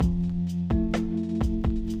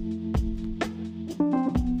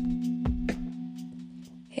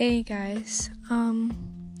Hey guys,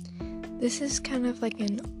 this is kind of like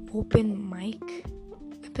an open mic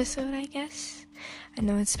episode, I guess. I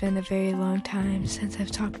know it's been a very long time since I've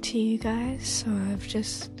talked to you guys, so I've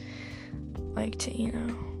just like to,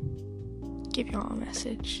 give y'all a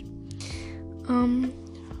message.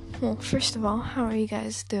 Well, first of all, how are you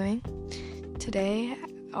guys doing? Today,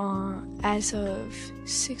 as of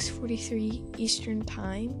 6:43 Eastern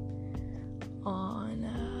Time, on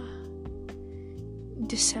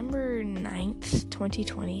December 9th,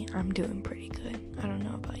 2020, I'm doing pretty good. I don't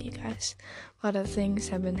know about you guys. A lot of things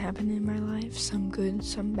have been happening in my life, some good,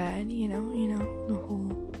 some bad, the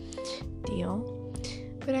whole deal.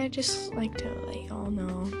 But I just like to let y'all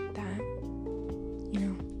know that,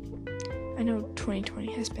 I know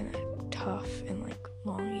 2020 has been a tough and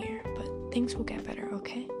long year, but things will get better,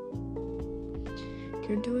 okay?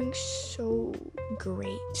 You're doing so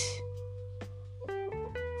great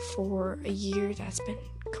for a year that's been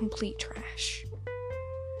complete trash.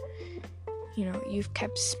 You've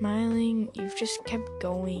kept smiling, you've just kept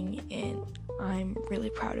going, and I'm really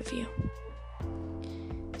proud of you.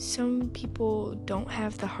 Some people don't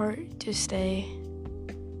have the heart to stay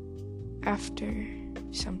after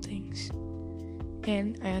some things,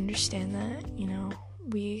 and I understand that.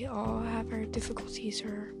 We all have our difficulties,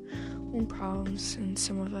 our own problems, and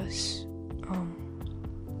some of us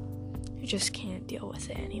you just can't deal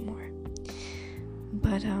with it anymore.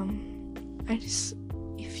 But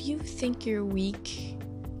if you think you're weak,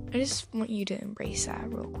 I just want you to embrace that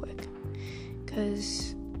real quick,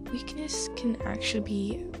 because weakness can actually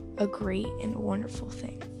be a great and wonderful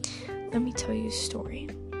thing. Let me tell you a story.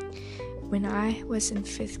 When I was in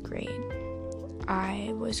 5th grade,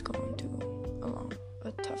 I was going through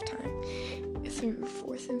a tough time. Through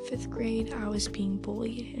 4th and 5th grade, I was being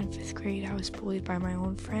bullied. In 5th grade, I was bullied by my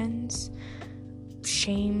own friends,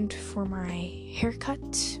 shamed for my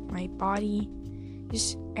haircut, my body,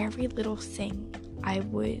 just every little thing. I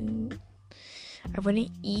wouldn't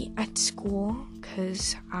eat at school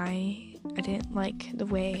because I didn't like the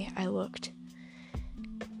way I looked,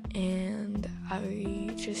 and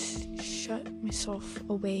I just shut myself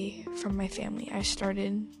away from my family. I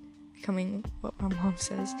started becoming what my mom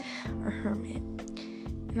says, a hermit.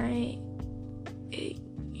 And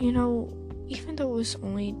even though it was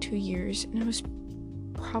only 2 years, and it was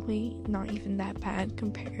probably not even that bad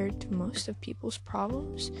compared to most of people's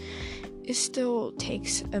problems, it still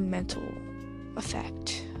takes a mental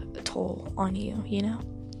effect, a toll on you,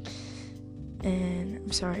 And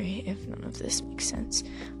I'm sorry if none of this makes sense,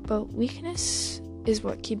 but weakness is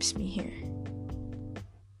what keeps me here.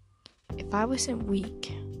 If I wasn't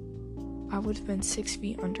weak, I would have been 6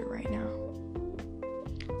 feet under right now.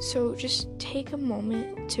 So just take a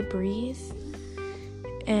moment to breathe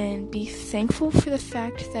and be thankful for the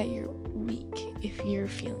fact that you're weak if you're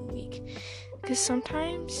feeling weak. Because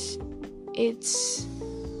sometimes it's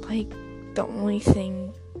the only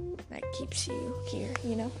thing that keeps you here,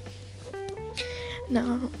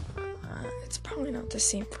 Now, it's probably not the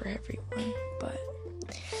same for everyone, but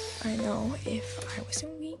I know if I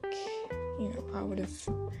wasn't weak, I would have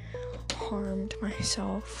harmed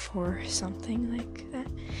myself or something like that.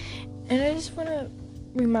 And I just want to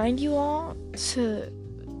remind you all to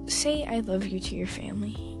say I love you to your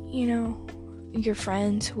family, your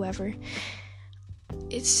friends, whoever.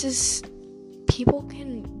 It's just, people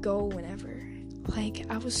can go whenever.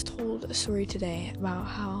 I was told a story today about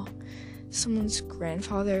how someone's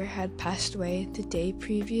grandfather had passed away the day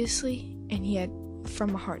previously, and he had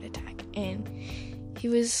from a heart attack, and he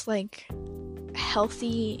was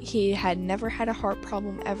healthy. He had never had a heart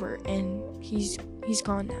problem ever, and he's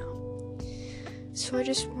gone now. So I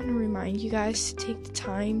just want to remind you guys to take the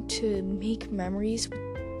time to make memories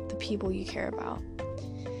with the people you care about.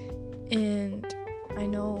 And I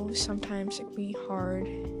know sometimes it can be hard,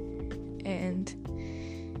 and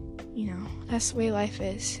that's the way life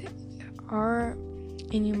is.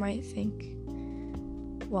 And you might think,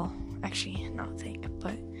 well, actually not think,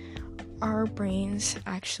 but our brains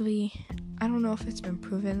actually, I don't know if it's been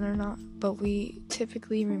proven or not, but we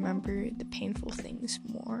typically remember the painful things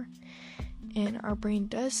more. And our brain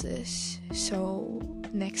does this, so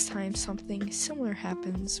next time something similar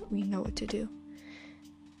happens, we know what to do.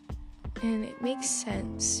 And it makes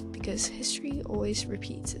sense because history always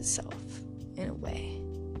repeats itself in a way.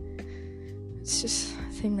 It's just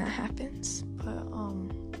a thing that happens. But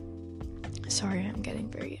sorry, I'm getting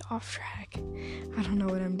very off track. I don't know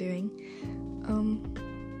what I'm doing.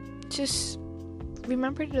 Just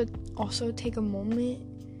remember to also take a moment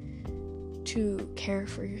to care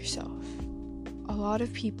for yourself. A lot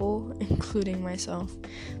of people, including myself,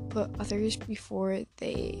 put others before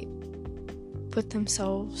they put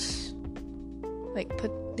themselves,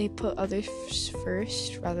 they put others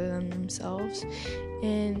first rather than themselves.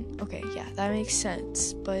 And okay, yeah, that makes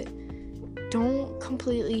sense, but don't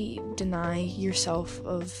completely deny yourself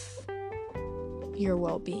of your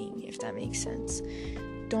well-being, if that makes sense.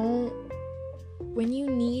 When you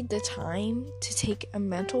need the time to take a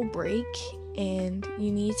mental break and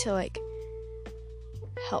you need to like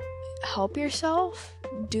help yourself,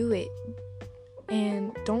 do it.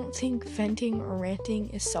 And don't think venting or ranting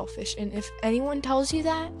is selfish. And if anyone tells you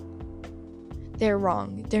that, they're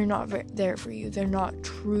wrong. They're not there for you. They're not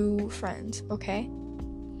true friends, okay?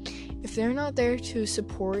 If they're not there to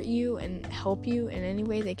support you and help you in any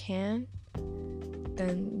way they can,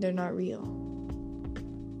 then they're not real.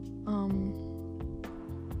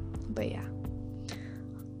 But yeah.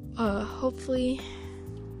 Hopefully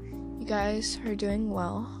you guys are doing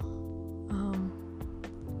well.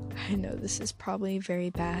 I know this is probably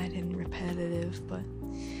very bad and repetitive, but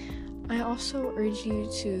I also urge you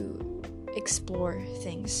to explore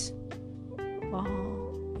things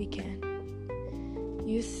while we can.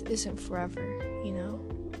 Youth isn't forever, you know?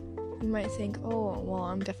 You might think, oh, well,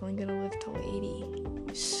 I'm definitely gonna live till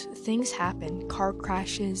 80. Things happen, car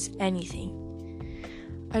crashes, anything.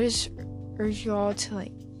 I just urge you all to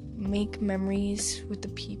like make memories with the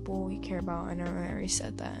people you care about. I know I already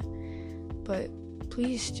said that, but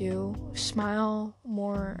please do smile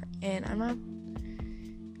more. And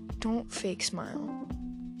don't fake smile.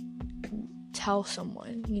 Tell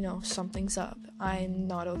someone, something's up. I'm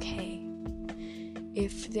not okay.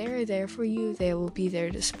 If they're there for you, they will be there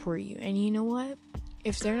to support you. And you know what?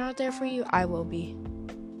 If they're not there for you, I will be.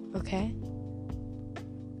 Okay?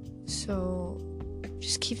 So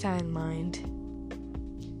just keep that in mind.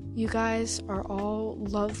 You guys are all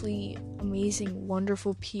lovely, amazing,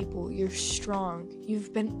 wonderful people. You're strong.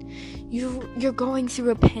 You're going through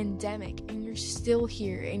a pandemic and you're still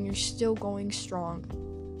here and you're still going strong.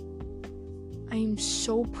 I am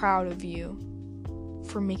so proud of you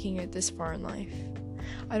for making it this far in life.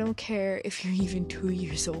 I don't care if you're even 2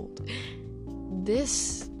 years old.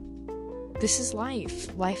 This is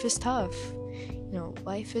life. Life is tough.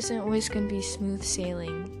 Life isn't always going to be smooth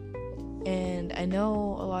sailing. And I know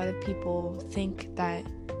a lot of people think that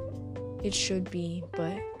it should be,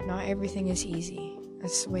 but not everything is easy.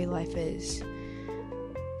 That's the way life is.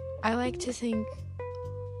 I like to think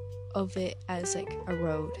of it as like a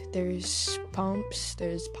road. There's bumps,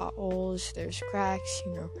 there's potholes, there's cracks,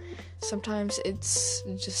 Sometimes it's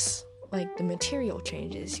just like the material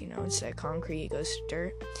changes, instead of concrete, it goes to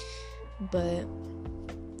dirt. But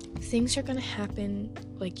things are gonna happen,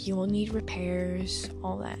 like you'll need repairs,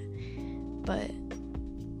 all that. But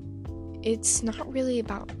it's not really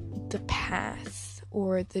about the path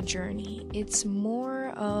or the journey. It's more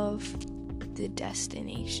of the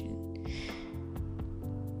destination.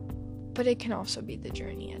 But it can also be the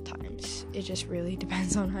journey at times. It just really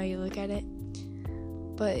depends on how you look at it.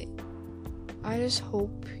 But I just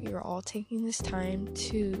hope you're all taking this time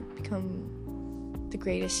to become the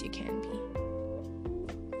greatest you can be.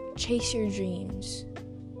 Chase your dreams.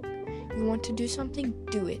 You want to do something?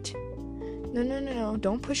 Do it. No.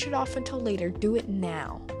 Don't push it off until later. Do it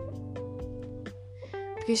now.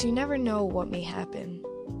 Because you never know what may happen.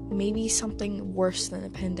 Maybe something worse than a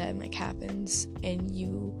pandemic happens and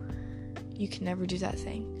you can never do that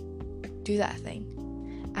thing. Do that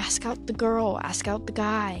thing. Ask out the girl. Ask out the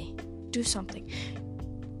guy. Do something.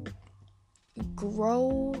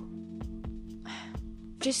 Grow.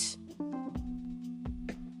 Just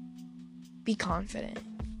be confident.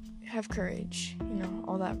 Have courage.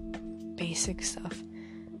 All that basic stuff.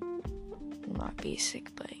 Well, not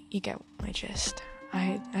basic, but you get my gist.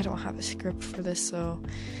 I don't have a script for this, so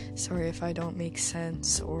sorry if I don't make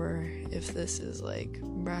sense or if this is like,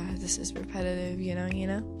 this is repetitive,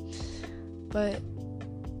 But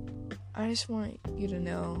I just want you to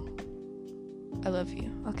know I love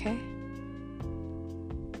you, okay?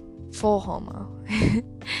 Full homo.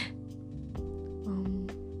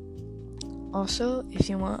 Also, if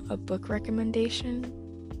you want a book recommendation,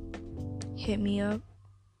 hit me up.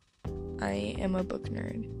 I am a book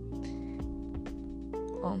nerd.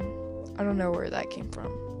 I don't know where that came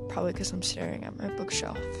from. Probably because I'm staring at my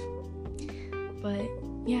bookshelf. But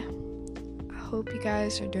yeah, I hope you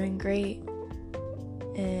guys are doing great.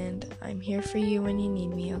 And I'm here for you when you need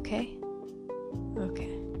me, okay?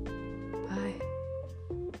 Okay. Bye.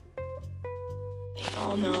 They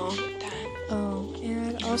all know that. Oh,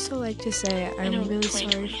 and I'd also like to say I'm really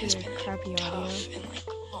sorry for the crappy audio. And like